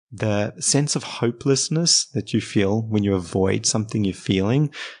the sense of hopelessness that you feel when you avoid something you're feeling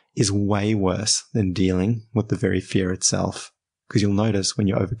is way worse than dealing with the very fear itself. Because you'll notice when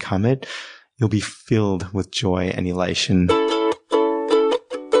you overcome it, you'll be filled with joy and elation.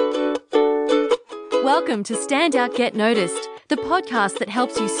 Welcome to Stand Out, Get Noticed, the podcast that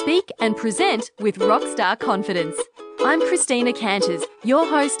helps you speak and present with rockstar confidence. I'm Christina Canters, your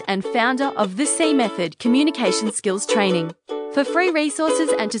host and founder of the C Method Communication Skills Training. For free resources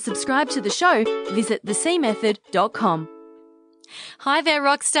and to subscribe to the show, visit thecmethod.com. Hi there,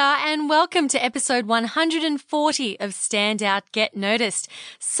 Rockstar, and welcome to episode 140 of Stand Out, Get Noticed.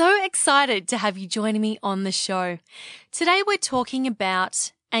 So excited to have you joining me on the show. Today we're talking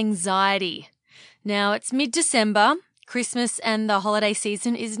about anxiety. Now, it's mid-December, Christmas and the holiday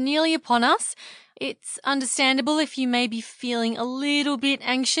season is nearly upon us. It's understandable if you may be feeling a little bit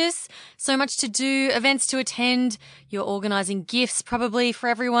anxious. So much to do, events to attend, you're organising gifts probably for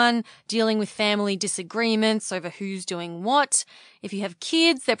everyone, dealing with family disagreements over who's doing what. If you have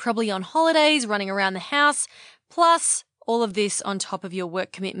kids, they're probably on holidays, running around the house, plus all of this on top of your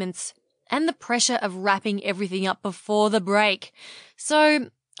work commitments and the pressure of wrapping everything up before the break. So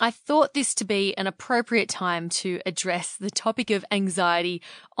I thought this to be an appropriate time to address the topic of anxiety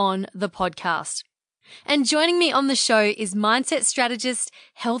on the podcast. And joining me on the show is mindset strategist,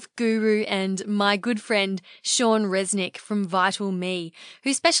 health guru, and my good friend, Sean Resnick from Vital Me,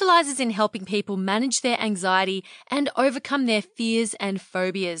 who specializes in helping people manage their anxiety and overcome their fears and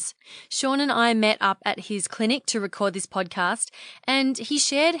phobias. Sean and I met up at his clinic to record this podcast, and he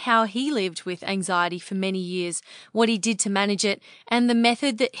shared how he lived with anxiety for many years, what he did to manage it, and the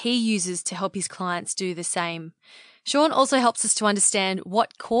method that he uses to help his clients do the same. Sean also helps us to understand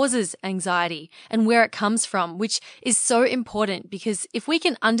what causes anxiety and where it comes from, which is so important because if we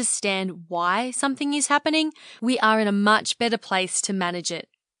can understand why something is happening, we are in a much better place to manage it.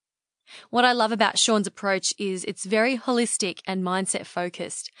 What I love about Sean's approach is it's very holistic and mindset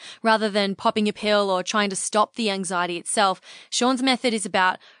focused. Rather than popping a pill or trying to stop the anxiety itself, Sean's method is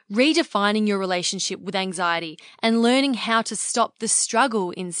about redefining your relationship with anxiety and learning how to stop the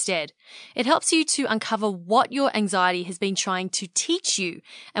struggle instead. It helps you to uncover what your anxiety has been trying to teach you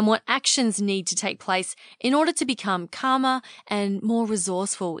and what actions need to take place in order to become calmer and more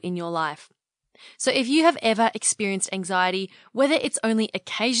resourceful in your life. So if you have ever experienced anxiety, whether it's only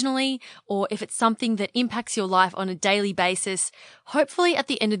occasionally or if it's something that impacts your life on a daily basis, hopefully at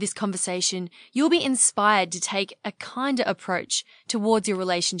the end of this conversation, you'll be inspired to take a kinder approach towards your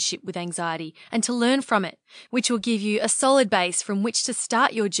relationship with anxiety and to learn from it, which will give you a solid base from which to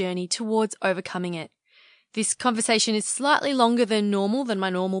start your journey towards overcoming it. This conversation is slightly longer than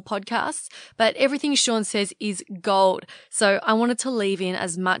my normal podcasts, but everything Sean says is gold, so I wanted to leave in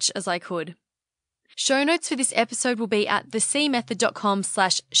as much as I could. Show notes for this episode will be at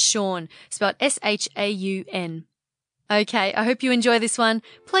thecmethod.com/Sean, spelled S-H-A-U-N. Okay, I hope you enjoy this one.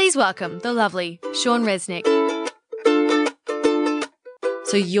 Please welcome the lovely Sean Resnick.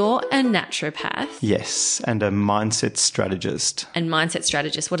 So you're a naturopath. Yes, and a mindset strategist. And mindset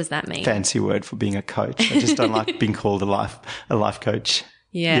strategist, what does that mean? Fancy word for being a coach. I just don't like being called a life coach.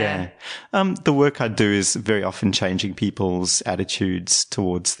 Yeah. The work I do is very often changing people's attitudes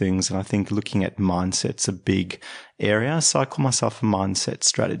towards things. And I think looking at mindset's a big area. So I call myself a mindset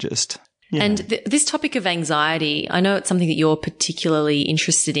strategist. Yeah. And this topic of anxiety, I know it's something that you're particularly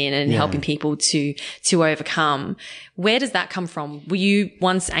interested in and helping people to overcome. Where does that come from? Were you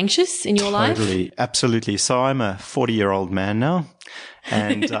once anxious in your life? Totally. Absolutely. So I'm a 40-year-old man now.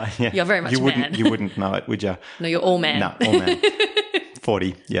 And You're very much man. You wouldn't know it, would you? No, you're all man. No, all man.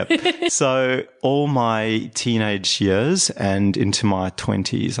 40, yep. So all my teenage years and into my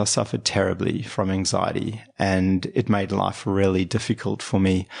 20s, I suffered terribly from anxiety and it made life really difficult for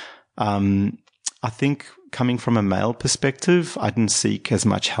me. I think coming from a male perspective, I didn't seek as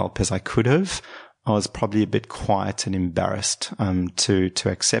much help as I could have. I was probably a bit quiet and embarrassed to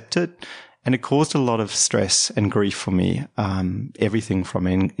accept it. And it caused a lot of stress and grief for me. Everything from,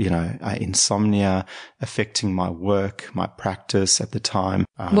 insomnia affecting my work, my practice at the time.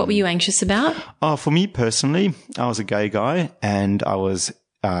 What were you anxious about? For me personally, I was a gay guy and I was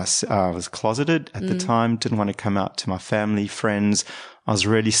closeted at the time, didn't want to come out to my family, friends. I was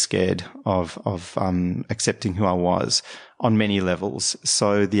really scared of accepting who I was on many levels.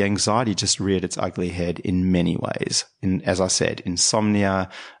 So the anxiety just reared its ugly head in many ways. As I said, insomnia,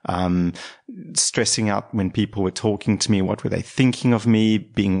 stressing out when people were talking to me, what were they thinking of me,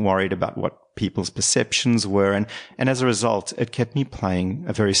 being worried about what people's perceptions were. And as a result, it kept me playing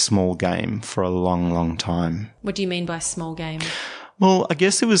a very small game for a long, long time. What do you mean by small game? Well, I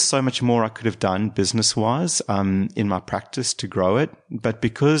guess there was so much more I could have done business-wise in my practice to grow it. But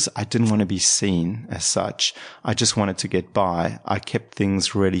because I didn't want to be seen as such, I just wanted to get by. I kept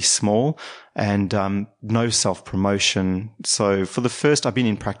things really small and no self-promotion. So I've been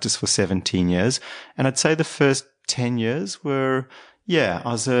in practice for 17 years. And I'd say the first 10 years were, I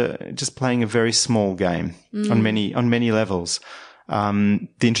was just playing a very small game on many levels. The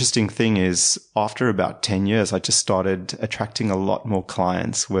interesting thing is after about 10 years, I just started attracting a lot more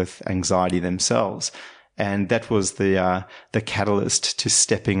clients with anxiety themselves. And that was the catalyst to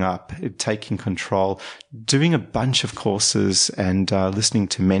stepping up, taking control, doing a bunch of courses and listening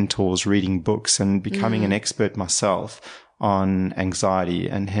to mentors, reading books and becoming an expert myself on anxiety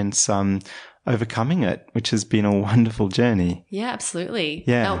and hence overcoming it, which has been a wonderful journey. Yeah, absolutely.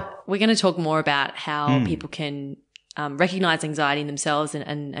 Yeah. Now, we're going to talk more about how people can recognize anxiety in themselves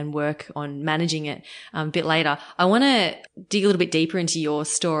and work on managing it a bit later. I want to dig a little bit deeper into your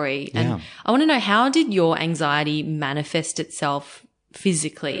story. And I want to know, how did your anxiety manifest itself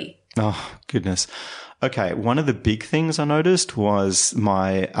physically? Oh, goodness. Okay. One of the big things I noticed was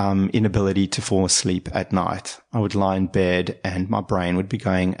my inability to fall asleep at night. I would lie in bed and my brain would be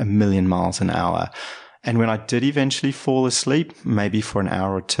going a million miles an hour. And when I did eventually fall asleep, maybe for an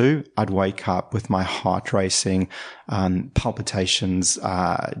hour or two, I'd wake up with my heart racing, palpitations,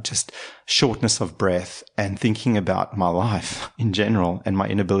 just shortness of breath and thinking about my life in general and my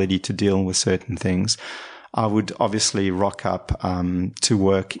inability to deal with certain things. I would obviously rock up to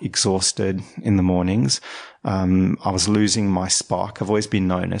work exhausted in the mornings. I was losing my spark. I've always been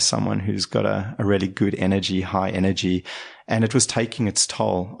known as someone who's got a really good energy, high energy, and it was taking its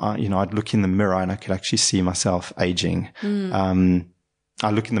toll. I'd look in the mirror and I could actually see myself aging. I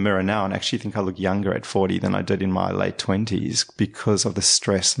look in the mirror now and actually think I look younger at 40 than I did in my late 20s because of the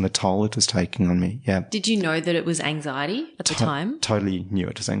stress and the toll it was taking on me. Yeah. Did you know that it was anxiety at the time? Totally knew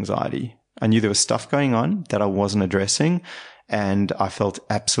it was anxiety. I knew there was stuff going on that I wasn't addressing and I felt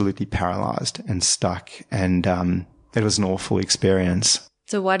absolutely paralyzed and stuck and it was an awful experience.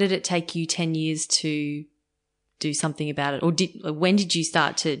 So why did it take you 10 years to do something about it? Or when did you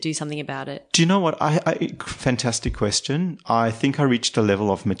start to do something about it? Do you know what? Fantastic question. I think I reached a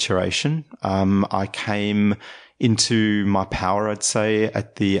level of maturation. I came into my power, I'd say,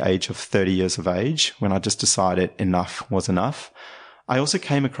 at the age of 30 years of age when I just decided enough was enough. I also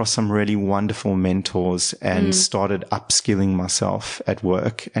came across some really wonderful mentors and started upskilling myself at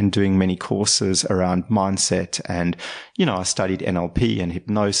work and doing many courses around mindset. And, I studied NLP and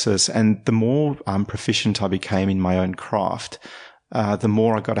hypnosis. And the more proficient I became in my own craft, the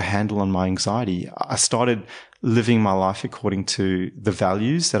more I got a handle on my anxiety. I started living my life according to the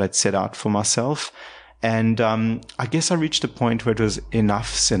values that I'd set out for myself. And I guess I reached a point where it was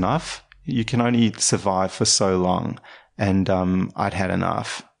enough's enough. You can only survive for so long. And I'd had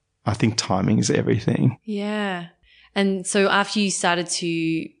enough. I think timing is everything. Yeah. And so after you started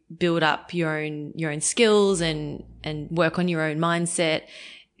to build up your own skills and work on your own mindset,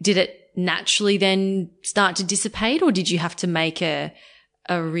 did it naturally then start to dissipate, or did you have to make a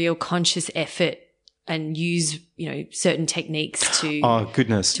real conscious effort and use, certain techniques to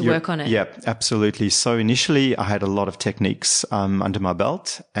work on it? Yeah, absolutely. So initially I had a lot of techniques under my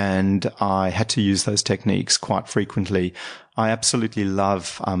belt and I had to use those techniques quite frequently. I absolutely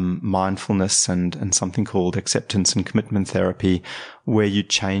love mindfulness and something called acceptance and commitment therapy, where you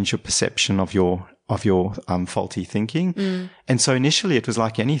change your perception of your faulty thinking. And so initially it was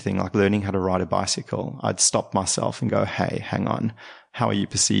like anything, like learning how to ride a bicycle. I'd stop myself and go, hey, hang on. How are you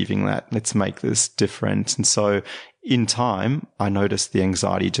perceiving that? Let's make this different. And so in time, I noticed the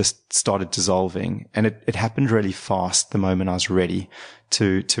anxiety just started dissolving, and it happened really fast the moment I was ready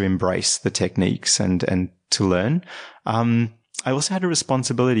to embrace the techniques and to learn. I also had a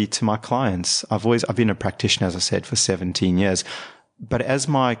responsibility to my clients. I've been a practitioner, as I said, for 17 years. But as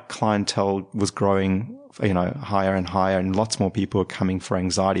my clientele was growing, higher and higher, and lots more people were coming for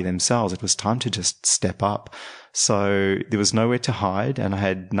anxiety themselves, it was time to just step up. So there was nowhere to hide and I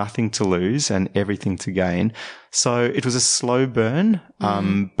had nothing to lose and everything to gain. So it was a slow burn.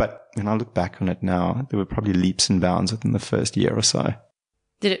 But when I look back on it now, there were probably leaps and bounds within the first year or so.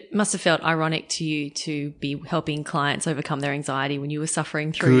 It must have felt ironic to you to be helping clients overcome their anxiety when you were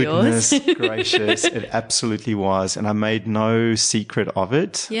suffering through yours. Goodness gracious. It absolutely was. And I made no secret of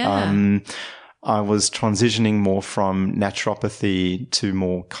it. Yeah. I was transitioning more from naturopathy to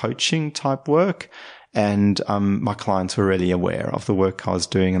more coaching type work. And my clients were really aware of the work I was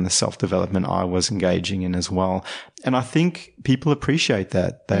doing and the self-development I was engaging in as well. And I think people appreciate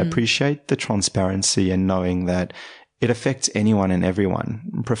that. They appreciate the transparency and knowing that it affects anyone and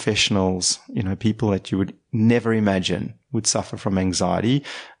everyone, professionals, people that you would never imagine would suffer from anxiety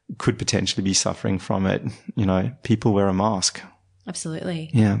could potentially be suffering from it. You know, people wear a mask.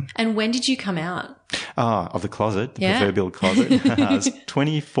 Absolutely. Yeah. And when did you come out? Of the closet, the proverbial closet. I was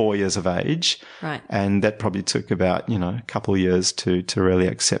 24 years of age. Right. And that probably took about, a couple of years to really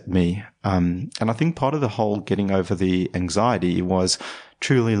accept me. And I think part of the whole getting over the anxiety was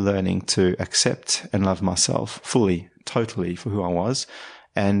truly learning to accept and love myself fully, totally for who I was.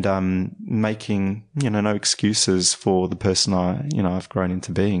 And making, no excuses for the person I've grown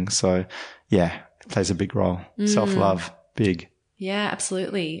into being. So, yeah, it plays a big role. Self-love, big. Yeah,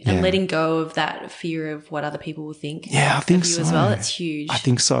 absolutely. And letting go of that fear of what other people will think. Yeah, I think of you so. As well. It's huge. I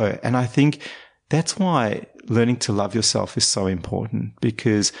think so. And I think that's why learning to love yourself is so important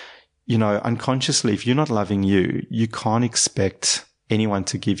because, unconsciously, if you're not loving you, you can't expect anyone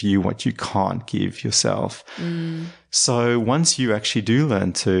to give you what you can't give yourself. So once you actually do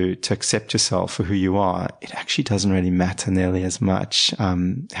learn to accept yourself for who you are, it actually doesn't really matter nearly as much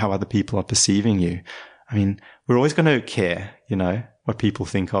how other people are perceiving you. I mean, we're always going to care, what people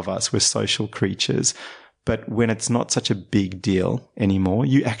think of us. We're social creatures. But when it's not such a big deal anymore,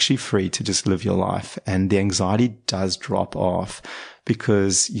 you're actually free to just live your life. And the anxiety does drop off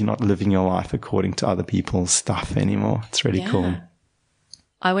because you're not living your life according to other people's stuff anymore. It's really cool.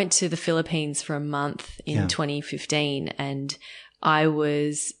 I went to the Philippines for a month in 2015 and I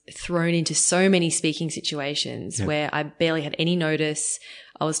was thrown into so many speaking situations where I barely had any notice.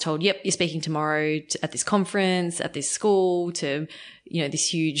 I was told, yep, you're speaking tomorrow at this conference, at this school, to,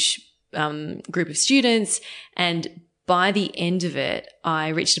 this huge group of students. And by the end of it, I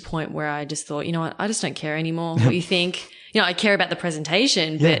reached a point where I just thought, you know what, I just don't care anymore what you think. I care about the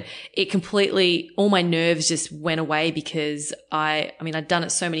presentation, but it completely, all my nerves just went away because I'd done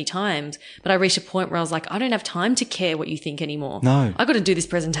it so many times, but I reached a point where I was like, I don't have time to care what you think anymore. No. I got to do this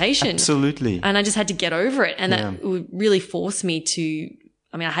presentation. Absolutely. And I just had to get over it. And that would really force me to,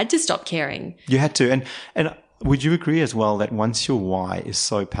 I had to stop caring. You had to. And would you agree as well that once your why is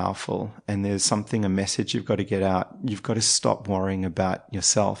so powerful and there's a message you've got to get out, you've got to stop worrying about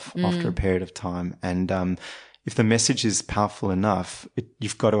yourself after a period of time. And, if the message is powerful enough,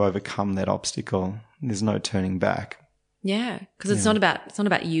 you've got to overcome that obstacle. There's no turning back. Yeah, because it's not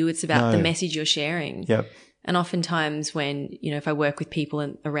about you. It's about the message you're sharing. Yep. And oftentimes when, if I work with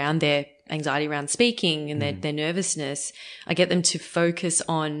people around their anxiety around speaking and their nervousness, I get them to focus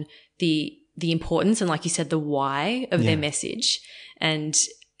on the importance and, like you said, the why of their message and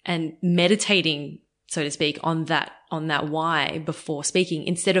meditating, so to speak, on that why before speaking,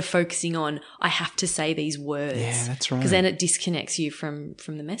 instead of focusing on, I have to say these words. Yeah, that's right. Because then it disconnects you from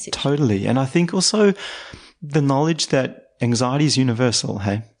the message. Totally. And I think also the knowledge that anxiety is universal,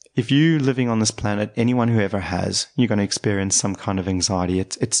 hey? If you're living on this planet, anyone who ever has, you're going to experience some kind of anxiety.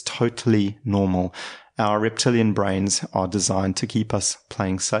 It's totally normal. Our reptilian brains are designed to keep us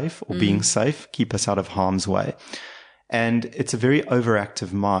playing safe or being safe, keep us out of harm's way. And it's a very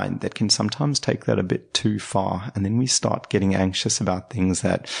overactive mind that can sometimes take that a bit too far. And then we start getting anxious about things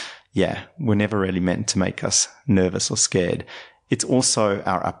that, were never really meant to make us nervous or scared. It's also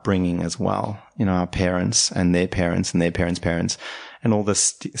our upbringing as well. Our parents and their parents and their parents' parents and all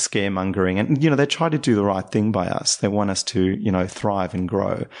this scaremongering. And, they try to do the right thing by us. They want us to, thrive and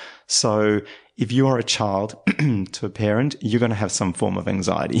grow. So if you are a child to a parent, you're going to have some form of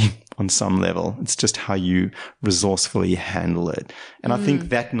anxiety on some level. It's just how you resourcefully handle it. And I think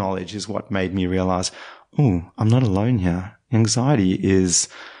that knowledge is what made me realize, I'm not alone here. Anxiety is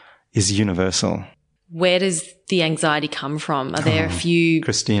universal. Where does the anxiety come from? Are there a few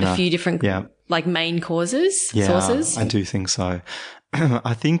different main causes, sources? I do think so.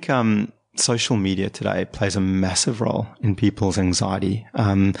 I think social media today plays a massive role in people's anxiety.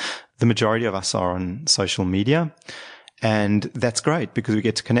 The majority of us are on social media, and that's great because we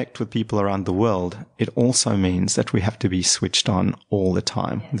get to connect with people around the world. It also means that we have to be switched on all the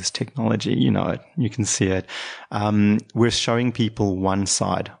time. This technology, you can see it. We're showing people one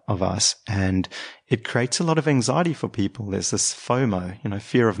side of us, and it creates a lot of anxiety for people. There's this FOMO,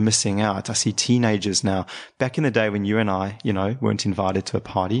 fear of missing out. I see teenagers now. Back in the day when you and I, weren't invited to a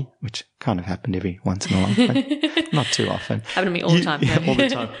party, which kind of happened every once in a while, but not too often. Happened to me all the time. Yeah, all the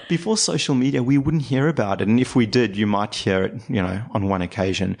time. Before social media, we wouldn't hear about it. And if we did, you might hear it, on one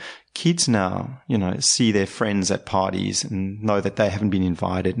occasion. Kids now, see their friends at parties and know that they haven't been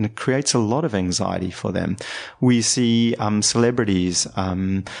invited, and it creates a lot of anxiety for them. We see celebrities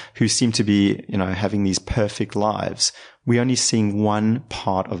who seem to be, having these perfect lives. We're only seeing one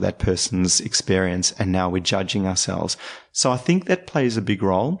part of that person's experience, and now we're judging ourselves. So I think that plays a big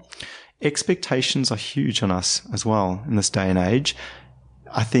role. Expectations are huge on us as well in this day and age.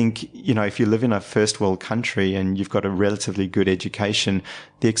 I think, if you live in a first world country and you've got a relatively good education,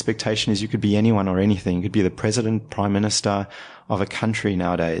 the expectation is you could be anyone or anything. You could be the president, prime minister of a country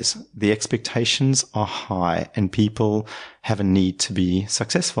nowadays. The expectations are high and people have a need to be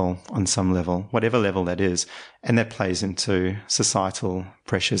successful on some level, whatever level that is. And that plays into societal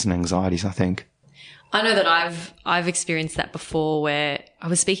pressures and anxieties, I think. I know that I've experienced that before, where I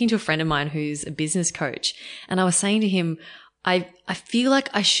was speaking to a friend of mine who's a business coach, and I was saying to him, I feel like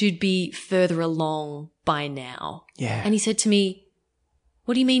I should be further along by now. Yeah. And he said to me,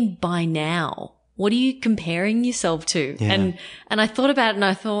 what do you mean by now? What are you comparing yourself to? Yeah. And I thought about it and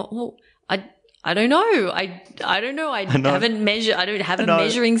I thought, well, I don't know. I don't know. I don't have a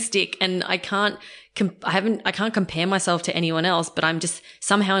measuring stick, and I can't compare myself to anyone else, but I'm just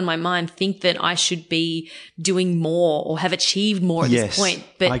somehow in my mind think that I should be doing more or have achieved more at this point.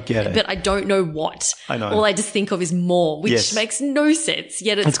 But I get it. But I don't know what. I know. All I just think of is more, which makes no sense.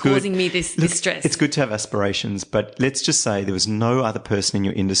 Yet it's causing me this stress. It's good to have aspirations, but let's just say there was no other person in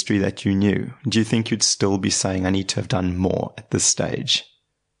your industry that you knew. Do you think you'd still be saying, I need to have done more at this stage?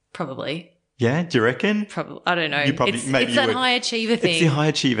 Probably. Yeah, do you reckon? Probably. I don't know. It's that high achiever thing. It's the high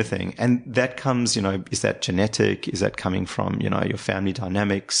achiever thing. And that comes, is that genetic? Is that coming from, your family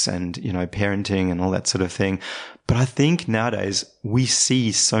dynamics and, parenting and all that sort of thing? But I think nowadays we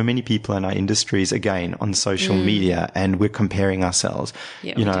see so many people in our industries, again, on social media, and we're comparing ourselves.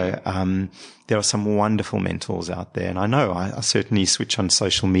 Yeah, there are some wonderful mentors out there. And I know I certainly switch on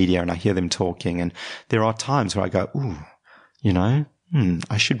social media and I hear them talking. And there are times where I go, ooh,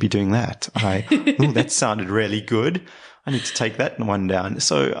 I should be doing that. That sounded really good. I need to take that one down.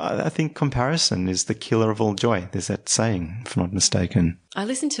 So I think comparison is the killer of all joy. There's that saying, if I'm not mistaken. I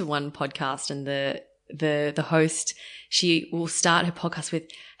listened to one podcast, and the host, she will start her podcast with,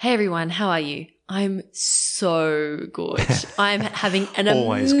 "Hey everyone, how are you? I'm so good. I'm having an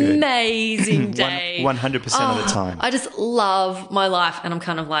amazing day. 100% of the time. I just love my life." And I'm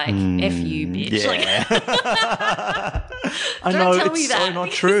kind of like, F you, bitch. Yeah. I know, it's so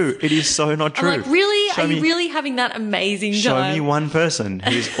not true. It is so not true. I'm like, really? Are you really having that amazing time? Show me one person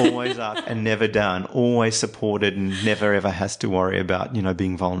who's always up and never down, always supported and never ever has to worry about,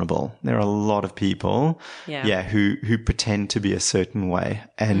 being vulnerable. There are a lot of people, who pretend to be a certain way.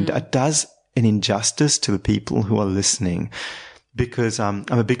 And it does an injustice to the people who are listening, because I'm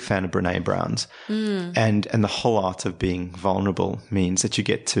a big fan of Brené Brown's, and the whole art of being vulnerable means that you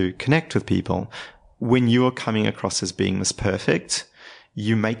get to connect with people. When you are coming across as being this perfect,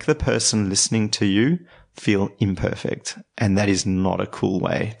 you make the person listening to you feel imperfect, and that is not a cool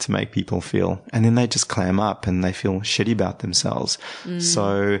way to make people feel. And then they just clam up and they feel shitty about themselves.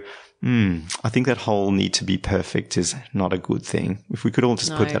 So I think that whole need to be perfect is not a good thing. If we could all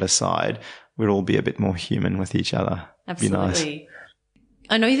just put that aside, we'd all be a bit more human with each other. Absolutely. Be nice.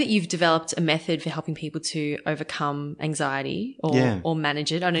 I know that you've developed a method for helping people to overcome anxiety or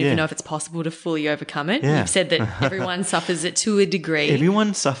manage it. I don't even know if it's possible to fully overcome it. Yeah. You've said that everyone suffers it to a degree.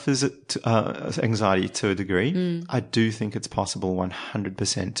 Everyone suffers anxiety to a degree. I do think it's possible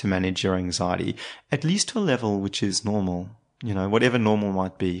 100% to manage your anxiety, at least to a level which is normal. Whatever normal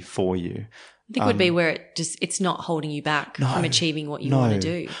might be for you. I think it would be where it's not holding you back from achieving what you want to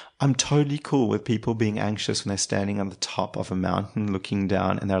do. I'm totally cool with people being anxious when they're standing on the top of a mountain looking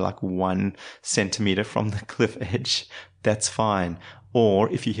down and they're like 1 centimeter from the cliff edge. That's fine.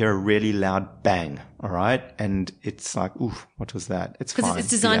 Or if you hear a really loud bang, all right, and it's like, oof, what was that? It's fine. Because it's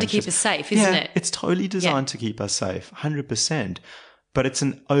designed to keep us safe, isn't it? It's totally designed to keep us safe, 100%. But it's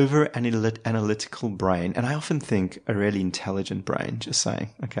an over-analytical brain. And I often think a really intelligent brain, just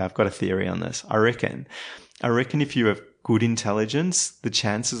saying, okay, I've got a theory on this. I reckon if you have good intelligence, the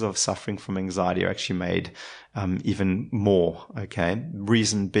chances of suffering from anxiety are actually made even more, okay?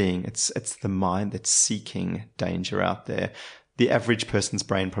 Reason being, it's the mind that's seeking danger out there. The average person's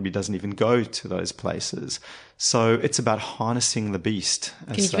brain probably doesn't even go to those places. So it's about harnessing the beast.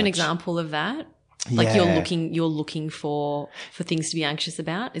 Can you give an example of that? Like you're looking for things to be anxious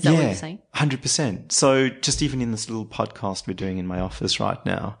about? Is that what you're saying? 100%. So just even in this little podcast we're doing in my office right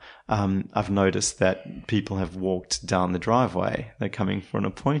now, I've noticed that people have walked down the driveway. They're coming for an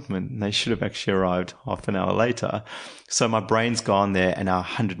appointment and they should have actually arrived half an hour later. So my brain's gone there and now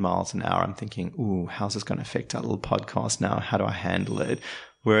 100 miles an hour. I'm thinking, ooh, how's this going to affect our little podcast now? How do I handle it?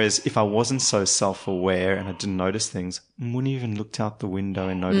 Whereas if I wasn't so self-aware and I didn't notice things, I wouldn't even looked out the window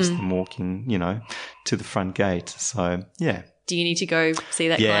and noticed them walking, to the front gate. So, yeah. Do you need to go see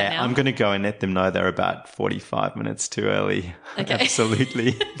that client now? Yeah, I'm going to go and let them know they're about 45 minutes too early. Okay.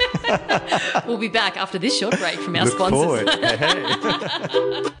 Absolutely. We'll be back after this short break from our Look sponsors. forward. Hey.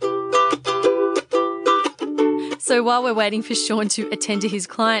 So while we're waiting for Sean to attend to his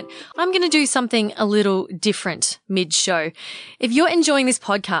client, I'm going to do something a little different mid-show. If you're enjoying this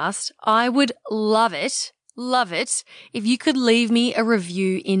podcast, I would love it if you could leave me a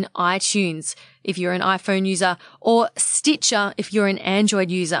review in iTunes if you're an iPhone user, or Stitcher if you're an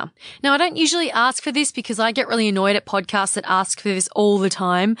Android user. Now, I don't usually ask for this because I get really annoyed at podcasts that ask for this all the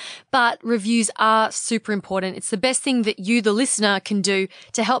time, but reviews are super important. It's the best thing that you, the listener, can do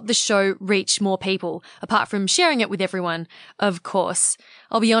to help the show reach more people, apart from sharing it with everyone, of course.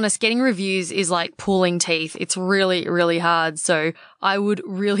 I'll be honest, getting reviews is like pulling teeth. It's really, really hard. So I would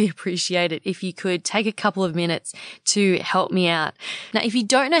really appreciate it if you could take a couple of minutes to help me out. Now, if you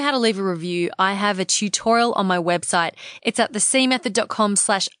don't know how to leave a review, I have a tutorial on my website. It's at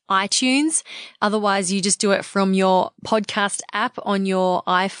thecmethod.com/iTunes. Otherwise, you just do it from your podcast app on your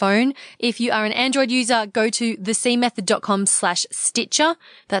iPhone. If you are an Android user, go to thecmethod.com/Stitcher.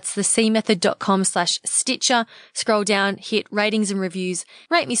 That's thecmethod.com/Stitcher. Scroll down, hit ratings and reviews.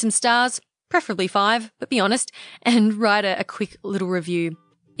 Rate me some stars, preferably 5, but be honest, and write a quick little review.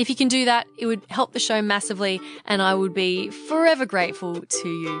 If you can do that, it would help the show massively, and I would be forever grateful to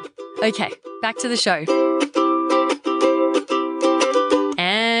you. Okay, back to the show.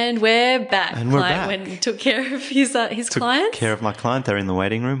 And we're back. Client went and took care of his clients. Took care of my client. They're in the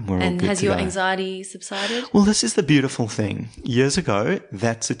waiting room. We're all good to go. And has your anxiety subsided? Well, this is the beautiful thing. Years ago,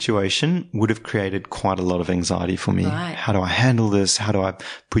 that situation would have created quite a lot of anxiety for me. Right. How do I handle this? How do I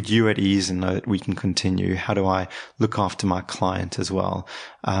put you at ease and know that we can continue? How do I look after my client as well?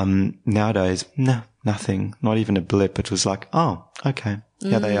 Nowadays, no, nothing. Not even a blip. It was like, oh, okay.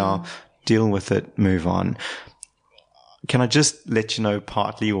 Here they are. Deal with it. Move on. Can I just let you know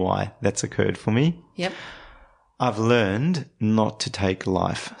partly why that's occurred for me? Yep. I've learned not to take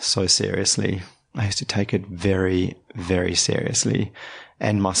life so seriously. I used to take it very, very seriously,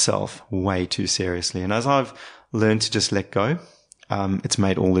 and myself way too seriously. And as I've learned to just let go, it's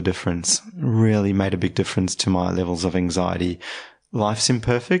made all the difference. Really made a big difference to my levels of anxiety. Life's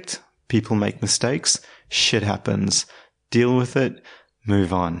imperfect. People make mistakes. Shit happens. Deal with it.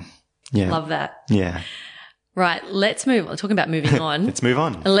 Move on. Yeah. Love that. Yeah. Right, let's move on. Talking about moving on. Let's move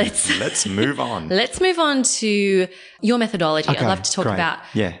on. Let's move on. Let's move on to your methodology. Okay, I'd love to talk about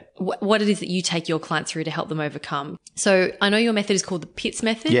what it is that you take your clients through to help them overcome. So I know your method is called the PITS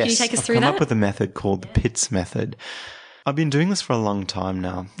method. Yes, Can you take us through I've that? come up with a method called the PITS method. I've been doing this for a long time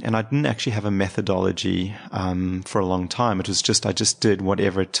now, and I didn't actually have a methodology for a long time. It was just I just did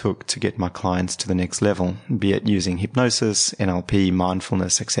whatever it took to get my clients to the next level, be it using hypnosis, NLP,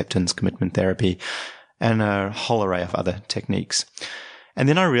 mindfulness, acceptance, commitment therapy, and a whole array of other techniques. And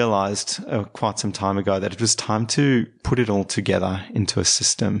then I realized quite some time ago that it was time to put it all together into a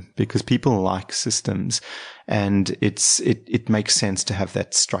system, because people like systems, and it makes sense to have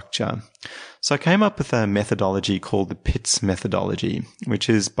that structure. So I came up with a methodology called the PITS methodology, which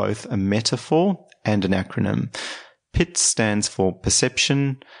is both a metaphor and an acronym. PITS stands for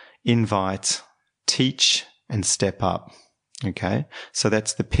perception, invite, teach, and step up. Okay. So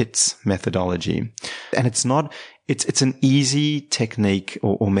that's the PITS methodology. And it's an easy technique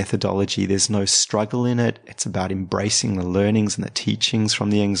or methodology. There's no struggle in it. It's about embracing the learnings and the teachings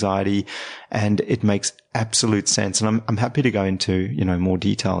from the anxiety. And it makes absolute sense. And I'm happy to go into, more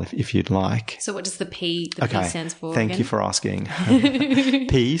detail if you'd like. So what does the P stands for? Thank you for asking.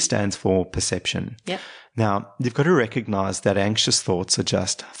 P stands for perception. Yep. Now, you've got to recognize that anxious thoughts are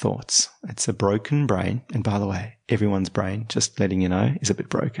just thoughts. It's a broken brain. And by the way, everyone's brain, just letting you know, is a bit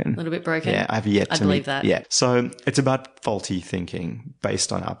broken. A little bit broken? Yeah, I've yet to believe that. Yeah. So it's about faulty thinking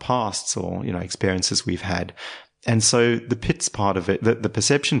based on our pasts or, experiences we've had. And so the PITS part of it, the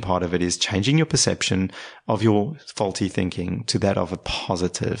perception part of it is changing your perception of your faulty thinking to that of a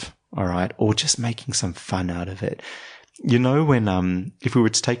positive, all right? Or just making some fun out of it. When, if we were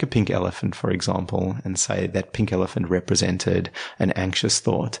to take a pink elephant, for example, and say that pink elephant represented an anxious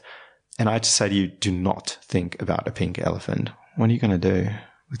thought, and I had to say to you, do not think about a pink elephant. What are you going to do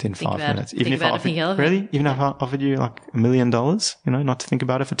within 5 minutes? Even if I offered, really? Even if I offered you like $1 million, not to think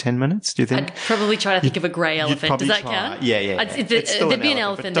about it for 10 minutes, do you think? I'd probably try to think of a grey elephant. Does that count? Yeah. There'd be an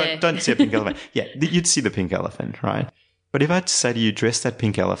elephant there. Don't see a pink elephant. Yeah, you'd see the pink elephant, right? But if I had to say to you, dress that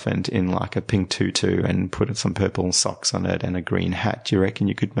pink elephant in like a pink tutu and put some purple socks on it and a green hat, do you reckon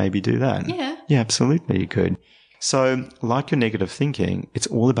you could maybe do that? Yeah. Yeah, absolutely you could. So like your negative thinking, it's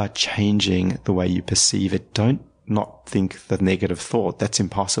all about changing the way you perceive it. Don't not think the negative thought. That's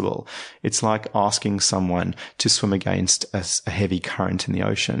impossible. It's like asking someone to swim against a heavy current in the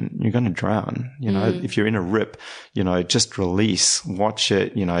ocean. You're going to drown. If you're in a rip, just release, watch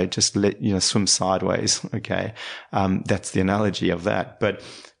it, just let, swim sideways. Okay. That's the analogy of that. But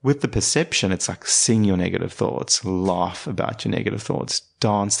with the perception, it's like sing your negative thoughts, laugh about your negative thoughts,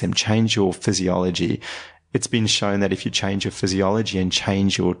 dance them, change your physiology. It's been shown that if you change your physiology and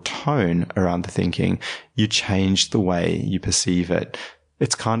change your tone around the thinking, you change the way you perceive it.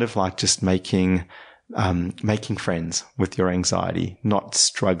 It's kind of like just making friends with your anxiety, not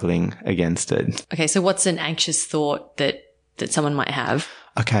struggling against it. Okay. So what's an anxious thought that someone might have?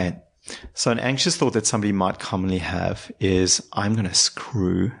 Okay. So an anxious thought that somebody might commonly have is, I'm going to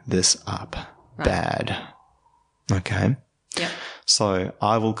screw this up bad. Okay. Yep. So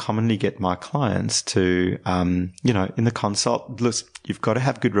I will commonly get my clients to, in the consult, look, you've got to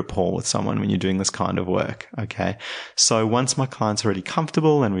have good rapport with someone when you're doing this kind of work. Okay. So once my clients are really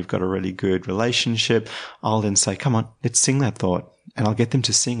comfortable and we've got a really good relationship, I'll then say, come on, let's sing that thought. And I'll get them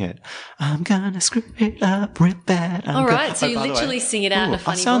to sing it. I'm going to screw it up real bad. All right. So you literally sing it out in a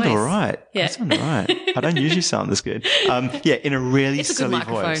funny voice. I sound all right. Yeah. I sound all right. I don't usually sound this good. In a really silly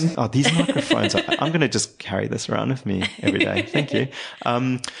voice. Oh, these microphones. I'm going to just carry this around with me every day. Thank you.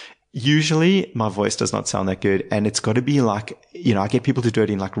 Usually my voice does not sound that good, and it's got to be like, I get people to do it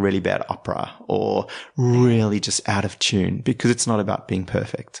in like really bad opera or really just out of tune, because it's not about being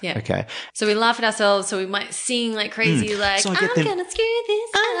perfect. Yeah. Okay. So we laugh at ourselves. So we might sing like crazy, like, I'm going to screw this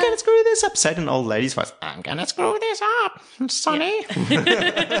up. I'm going to screw this up. Say it in an old lady's voice. I'm going to screw this up, Sonny.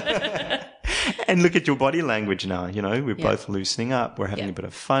 Yeah. And look at your body language now. We're both loosening up. We're having a bit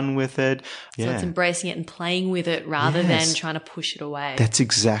of fun with it. So it's embracing it and playing with it rather than trying to push it away. That's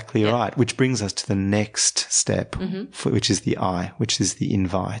exactly right. Which brings us to the next step, which is the I, which is the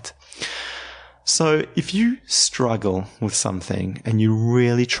invite. So if you struggle with something and you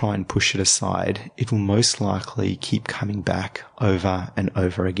really try and push it aside, it will most likely keep coming back over and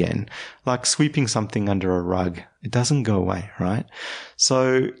over again. Like sweeping something under a rug. It doesn't go away, right?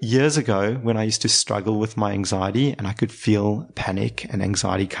 So years ago, when I used to struggle with my anxiety and I could feel panic and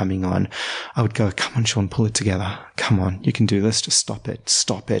anxiety coming on, I would go, come on, Sean, pull it together. Come on, you can do this. Just stop it,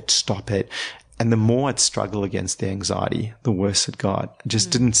 stop it, stop it. And the more I'd struggle against the anxiety, the worse it got. It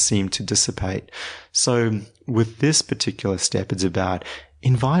just didn't seem to dissipate. So with this particular step, it's about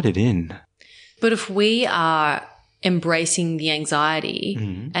invite it in. But if we are embracing the anxiety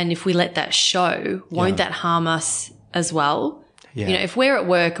and if we let that show, won't that harm us as well? Yeah. If we're at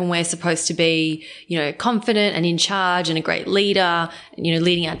work and we're supposed to be, confident and in charge and a great leader,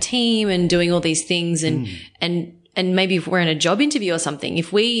 leading our team and doing all these things and maybe if we're in a job interview or something,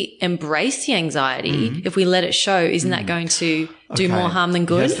 if we embrace the anxiety, if we let it show, isn't that going to do more harm than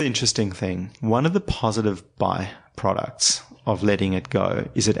good? Here's the interesting thing. One of the positive byproducts of letting it go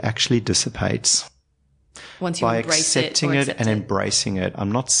is it actually dissipates. Once you embrace it, accepting it and embracing it.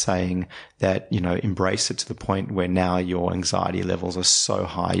 I'm not saying that, embrace it to the point where now your anxiety levels are so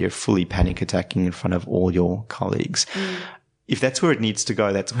high, you're fully panic attacking in front of all your colleagues. If that's where it needs to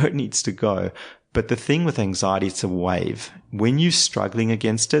go, that's where it needs to go. But the thing with anxiety, it's a wave. When you're struggling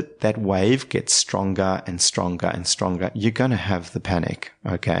against it, that wave gets stronger and stronger and stronger. You're going to have the panic.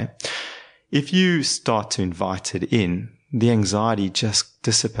 Okay. If you start to invite it in, the anxiety just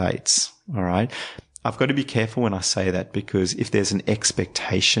dissipates. All right. I've got to be careful when I say that, because if there's an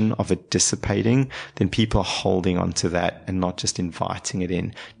expectation of it dissipating, then people are holding on to that and not just inviting it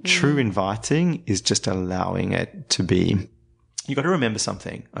in. True inviting is just allowing it to be. You got to remember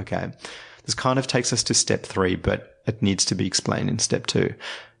something. Okay. This kind of takes us to step 3, but it needs to be explained in step 2.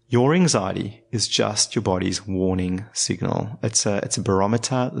 Your anxiety is just your body's warning signal. It's a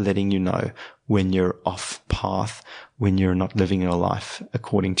barometer letting you know when you're off path, when you're not living your life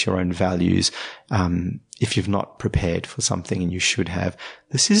according to your own values. If you've not prepared for something and you should have,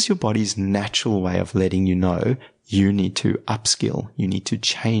 this is your body's natural way of letting you know you need to upskill. You need to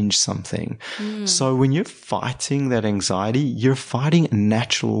change something. So when you're fighting that anxiety, you're fighting a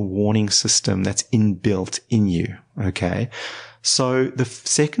natural warning system that's inbuilt in you. Okay. So the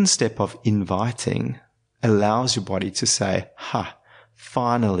second step of inviting allows your body to say,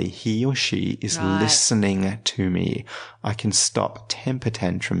 finally he or she is listening to me. I can stop temper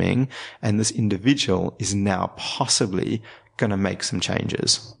tantruming, and this individual is now possibly going to make some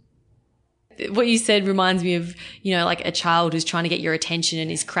changes. What you said reminds me of, like a child who's trying to get your attention and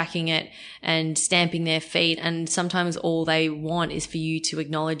is cracking it and stamping their feet. And sometimes all they want is for you to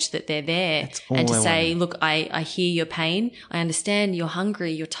acknowledge that they're there and to say, look, I hear your pain. I understand you're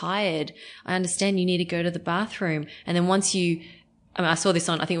hungry. You're tired. I understand you need to go to the bathroom. And then once I saw this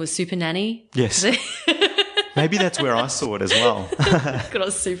on, I think it was Super Nanny. Yes. Maybe that's where I saw it as well. Good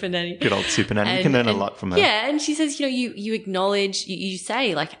old super nanny. Good old super nanny. You can learn a lot from her. Yeah, and she says, you acknowledge, you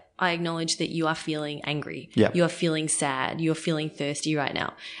say, like, I acknowledge that you are feeling angry. Yeah. You are feeling sad. You are feeling thirsty right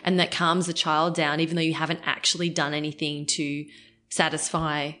now. And that calms the child down, even though you haven't actually done anything to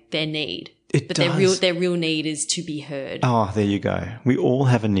satisfy their need. It But does. their real need is to be heard. Oh, there you go. We all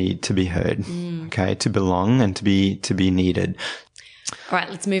have a need to be heard, okay, to belong and to be needed. All right,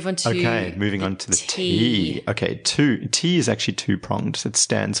 let's move on to moving on to the T. Okay, T is actually two-pronged. It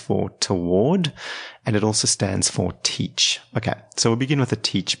stands for toward, and it also stands for teach. Okay, so we'll begin with the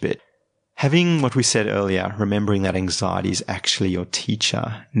teach bit. Having what we said earlier, remembering that anxiety is actually your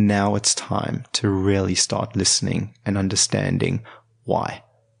teacher, now it's time to really start listening and understanding why.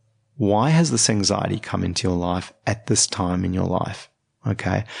 Why has this anxiety come into your life at this time in your life?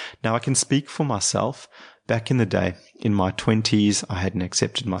 Okay. Now I can speak for myself. Back in the day, in my 20s, I hadn't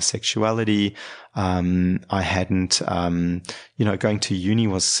accepted my sexuality. I hadn't, going to uni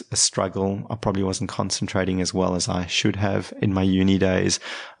was a struggle. I probably wasn't concentrating as well as I should have in my uni days.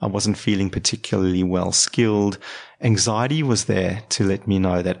 I wasn't feeling particularly well skilled. Anxiety was there to let me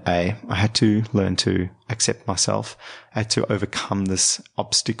know that I had to learn to accept myself. I had to overcome this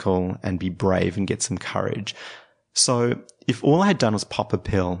obstacle and be brave and get some courage. So if all I had done was pop a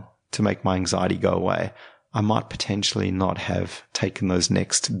pill to make my anxiety go away, I might potentially not have taken those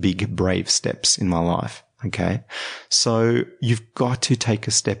next big, brave steps in my life. Okay. So you've got to take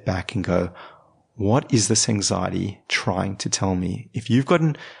a step back and go, what is this anxiety trying to tell me? If you've got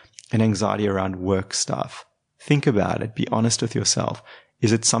an anxiety around work stuff, think about it. Be honest with yourself.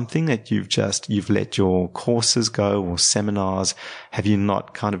 Is it something that you've let your courses go or seminars? Have you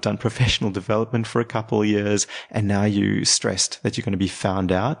not kind of done professional development for a couple of years and now you're stressed that you're going to be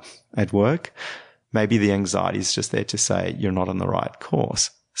found out at work? Maybe the anxiety is just there to say you're not on the right course.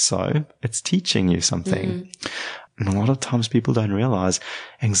 So it's teaching you something. And a lot of times people don't realize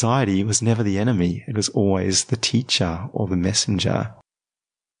anxiety was never the enemy. It was always the teacher or the messenger.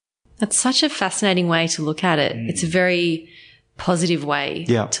 That's such a fascinating way to look at it. It's a very positive way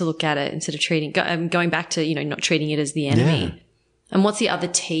to look at it instead of going back to, not treating it as the enemy. Yeah. And what's the other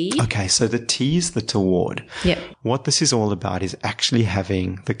T? Okay, so the T is the toward. Yep. What this is all about is actually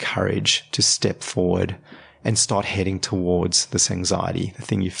having the courage to step forward and start heading towards this anxiety, the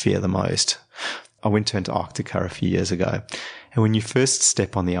thing you fear the most. I went to Antarctica a few years ago, and when you first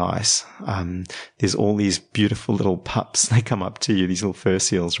step on the ice, there's all these beautiful little pups. They come up to you, these little fur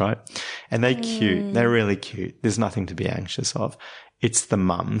seals, right? And they're cute. They're really cute. There's nothing to be anxious of. It's the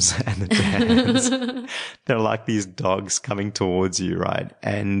mums and the dads. They're like these dogs coming towards you, right?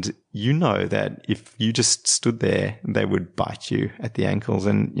 And you know that if you just stood there, they would bite you at the ankles.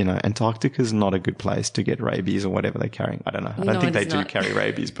 And, Antarctica is not a good place to get rabies or whatever they're carrying. I don't know. I don't think they do carry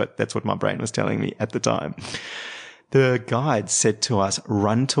rabies, but that's what my brain was telling me at the time. The guide said to us,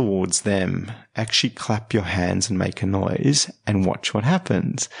 run towards them, actually clap your hands and make a noise and watch what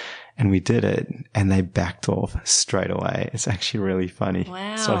happens. And we did it and they backed off straight away. It's actually really funny.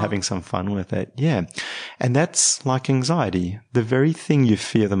 Wow. Started having some fun with it. Yeah. And that's like anxiety. The very thing you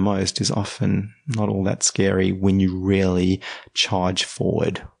fear the most is often not all that scary when you really charge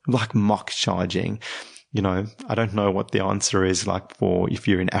forward, like mock charging. I don't know what the answer is like for if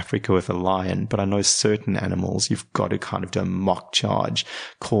you're in Africa with a lion, but I know certain animals you've got to kind of do a mock charge,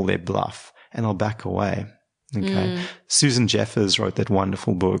 call their bluff, and they'll back away. Okay. Susan Jeffers wrote that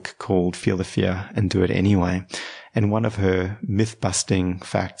wonderful book called Feel the Fear and Do It Anyway. And one of her myth-busting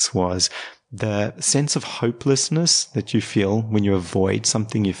facts was the sense of hopelessness that you feel when you avoid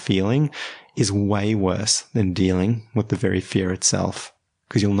something you're feeling is way worse than dealing with the very fear itself.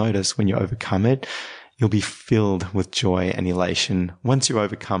 Because you'll notice when you overcome it, you'll be filled with joy and elation once you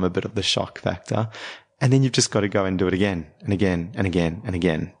overcome a bit of the shock factor. And then you've just got to go and do it again and again and again and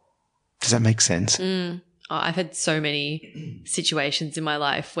again. Does that make sense? I've had so many situations in my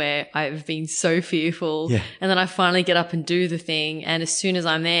life where I've been so fearful and then I finally get up and do the thing. And as soon as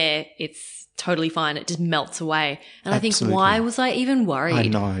I'm there, it's totally fine. It just melts away. And Absolutely. I think, why was I even worried? I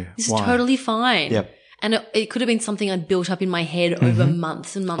know. This is totally fine. Yep. And it could have been something I'd built up in my head over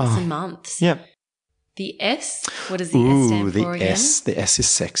months and months and months. Yep. The S, what does the S stand for again? The S is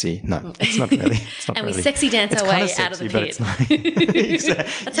sexy. No, it's not really. It's not and really. we sexy dance our way out of the pit. That's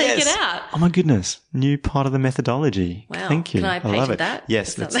how you get out. Oh my goodness. New part of the methodology. Wow. Thank you. Can I love patent it. that?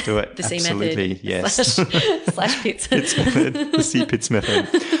 Yes, let's do it. The C Absolutely. method. Yes. Slash pits. Pits method. The C pits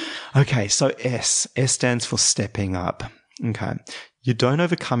method. Okay. So S stands for stepping up. Okay. You don't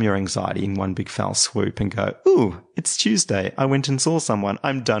overcome your anxiety in one big foul swoop and go, ooh, it's Tuesday. I went and saw someone.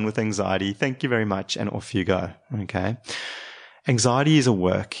 I'm done with anxiety. Thank you very much. And off you go. Okay. Anxiety is a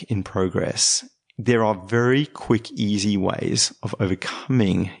work in progress. there are very quick, easy ways of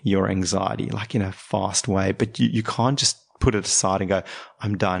overcoming your anxiety, like in a fast way, but you can't just put it aside and go,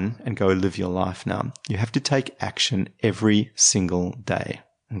 I'm done, and go live your life now. You have to take action every single day.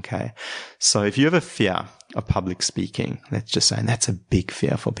 Okay. So if you have a fear of public speaking, let's just say, and that's a big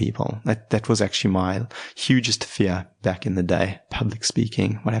fear for people. That was actually my hugest fear back in the day, public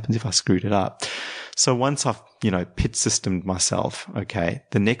speaking. What happens if I screwed it up? So once I've, pit systemed myself, okay,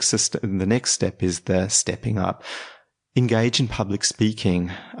 the next step is the stepping up. Engage in public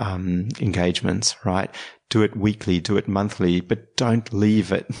speaking, engagements, right? Do it weekly, do it monthly, but don't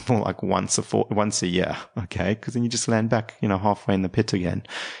leave it for like once a year, okay? Because then you just land back, halfway in the pit again.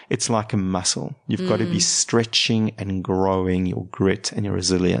 It's like a muscle. You've got to be stretching and growing your grit and your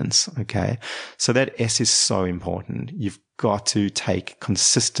resilience, okay? So that S is so important. You've got to take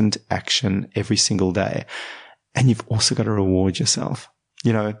consistent action every single day. And you've also got to reward yourself.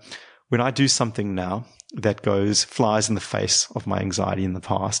 When I do something now that flies in the face of my anxiety in the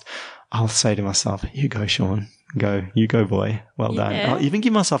past, I'll say to myself, you go, Sean. You go, boy. Well done. I'll even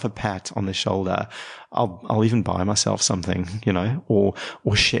give myself a pat on the shoulder. I'll even buy myself something, or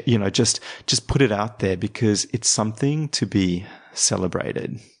share, just put it out there because it's something to be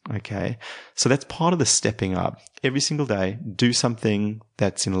celebrated. Okay. So that's part of the stepping up. Every single day, do something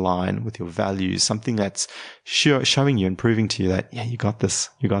that's in line with your values, something that's showing you and proving to you that, yeah, you got this.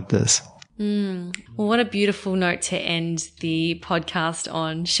 Well, what a beautiful note to end the podcast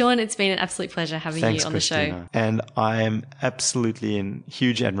on. Sean, it's been an absolute pleasure having you on Christina. The show. And I am absolutely in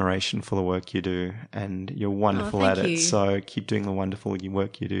huge admiration for the work you do, and you're wonderful at it. So keep doing the wonderful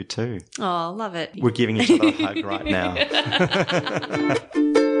work you do too. Oh, love it. We're giving each other a hug right now.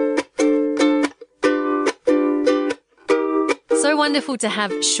 So wonderful to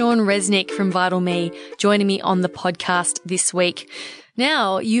have Sean Resnick from Vital Me joining me on the podcast this week.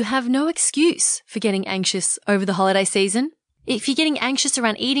 Now, you have no excuse for getting anxious over the holiday season. If you're getting anxious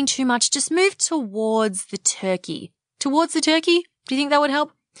around eating too much, just move towards the turkey. Towards the turkey? Do you think that would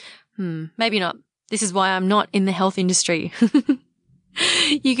help? Maybe not. This is why I'm not in the health industry.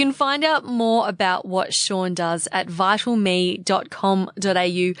 You can find out more about what Sean does at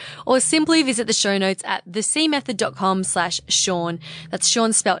vitalme.com.au or simply visit the show notes at thecmethod.com/Sean. That's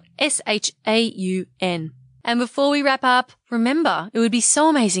Sean spelled SHAUN. And before we wrap up, remember, it would be so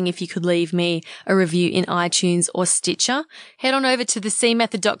amazing if you could leave me a review in iTunes or Stitcher. Head on over to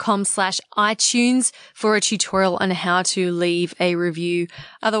thecmethod.com/iTunes for a tutorial on how to leave a review.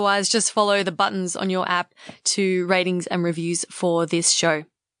 Otherwise, just follow the buttons on your app to ratings and reviews for this show.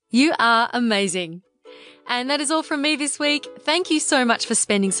 You are amazing. And that is all from me this week. Thank you so much for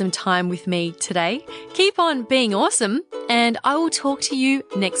spending some time with me today. Keep on being awesome, and I will talk to you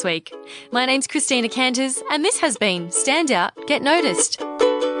next week. My name's Christina Canters, and this has been Stand Out, Get Noticed.